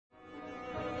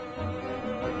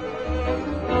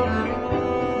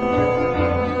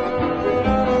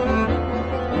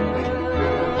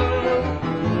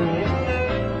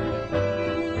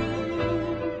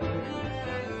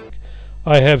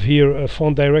I have here a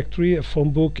phone directory, a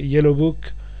phone book, a yellow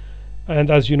book,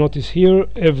 and as you notice here,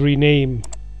 every name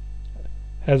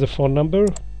has a phone number.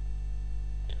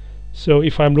 So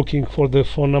if I'm looking for the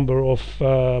phone number of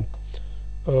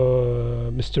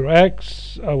Mr.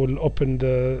 X, I will open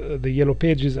the yellow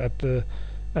pages at the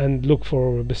and look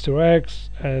for Mr. X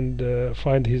and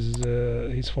find his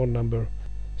phone number.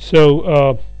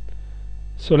 So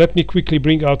let me quickly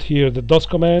bring out here the DOS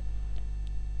command,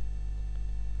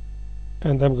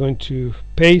 and I'm going to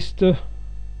paste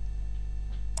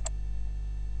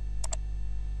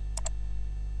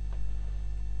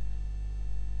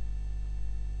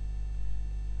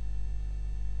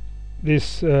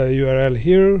this URL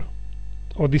here,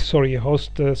 or this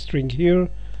host string here,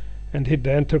 and hit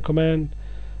the enter command.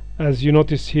 As you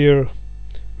notice here,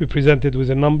 we presented with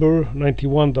a number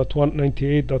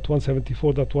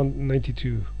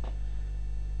 91.198.174.192.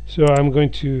 So I'm going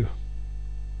to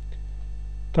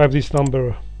type this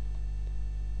number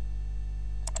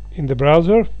in the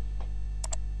browser.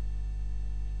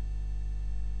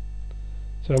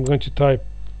 So I'm going to type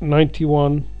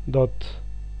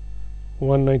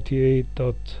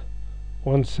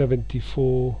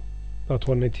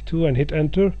 91.198.174.192 and hit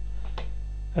enter.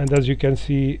 And as you can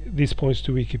see, this points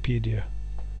to Wikipedia.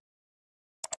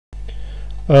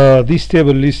 This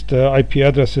table lists IP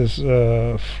addresses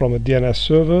from a DNS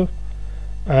server,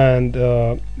 and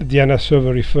DNS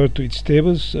server referred to its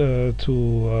tables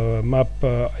to map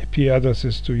IP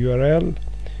addresses to URL.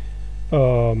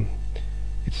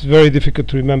 It's very difficult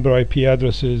to remember IP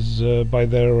addresses by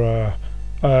their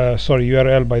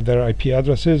URL by their IP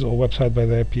addresses, or website by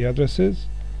their IP addresses.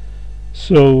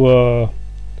 So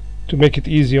to make it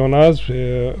easy on us,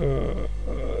 the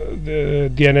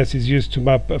DNS is used to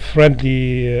map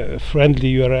friendly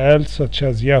URLs such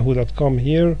as yahoo.com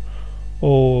here,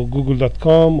 or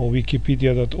google.com, or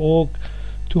wikipedia.org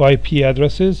to IP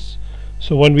addresses.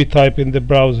 So when we type in the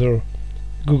browser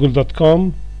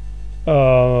google.com,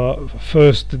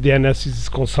 first the DNS is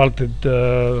consulted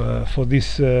for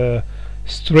this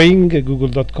string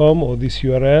google.com or this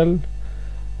URL,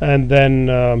 and then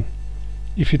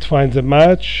if it finds a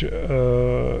match,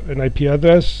 an IP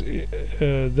address,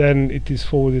 then it is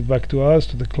forwarded back to us,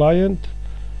 to the client.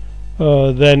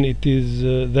 Then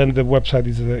the website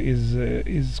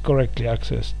is correctly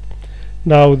accessed.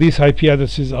 Now these IP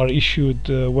addresses are issued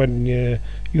when you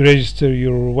register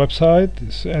your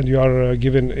website, and you are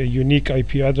given a unique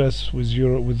IP address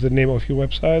with the name of your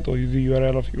website or the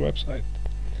URL of your website.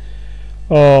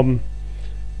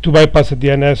 To bypass a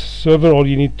DNS server, all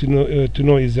you need to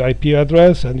know is the IP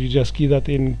address, and you just key that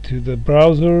into the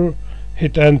browser,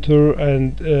 hit enter,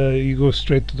 and you go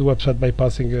straight to the website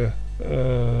bypassing a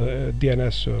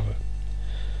DNS server.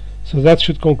 So that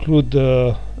should conclude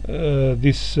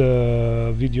this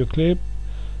video clip.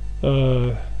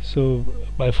 So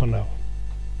bye for now.